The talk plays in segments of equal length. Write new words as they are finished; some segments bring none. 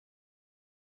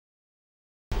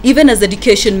Even as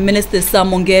Education Minister Sam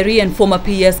Mongeri and former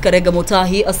PS Karega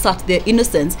Motahi assert their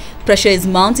innocence, pressure is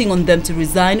mounting on them to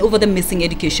resign over the missing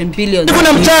education billions.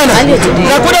 Earlier today,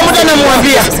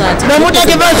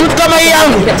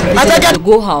 the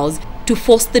Go House to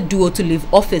force the duo to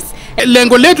leave office.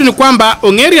 Lengo letu ni kwamba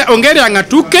Ongeri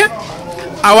angatuke,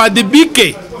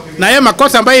 awadhibike na yeye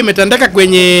makosa ambayo imetendeka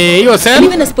kwenye hiyo cell.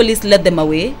 Even as police led them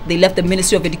away, they left the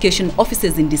Ministry of Education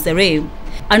offices in disarray.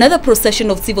 Another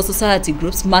procession of civil society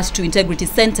groups marched to Integrity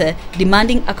Center,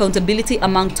 demanding accountability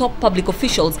among top public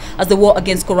officials as the war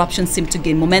against corruption seemed to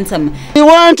gain momentum. We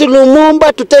want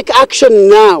Lumumba to take action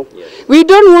now. We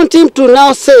don't want him to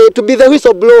now say to be the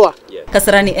whistleblower.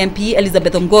 Kasarani MP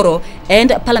Elizabeth Ongoro and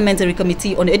Parliamentary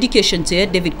Committee on Education Chair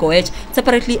David Koech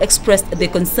separately expressed their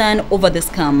concern over the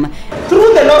scam.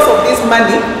 Through the loss of this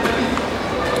money,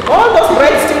 all those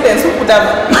bright students who could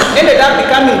have ended up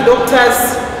becoming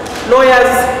doctors,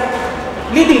 lawyers,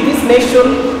 leading this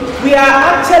nation, we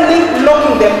are actually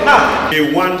locking them up.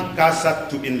 We want CASA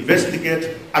to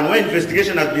investigate, and when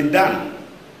investigation has been done,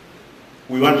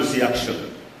 we want to see action.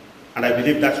 And I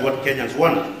believe that's what Kenyans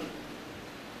want.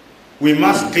 We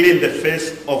must clean the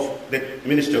face of the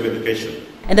Ministry of Education.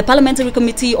 And the Parliamentary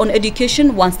Committee on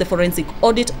Education wants the forensic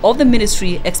audit of the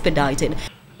ministry expedited.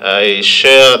 I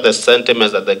share the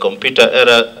sentiments that the computer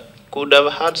error could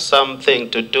have had something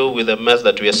to do with the mess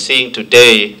that we are seeing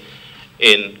today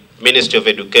in Ministry of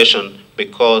Education,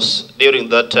 because during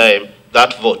that time,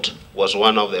 that vote was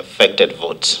one of the affected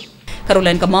votes.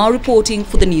 Caroline Kamau reporting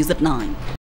for the News at 9.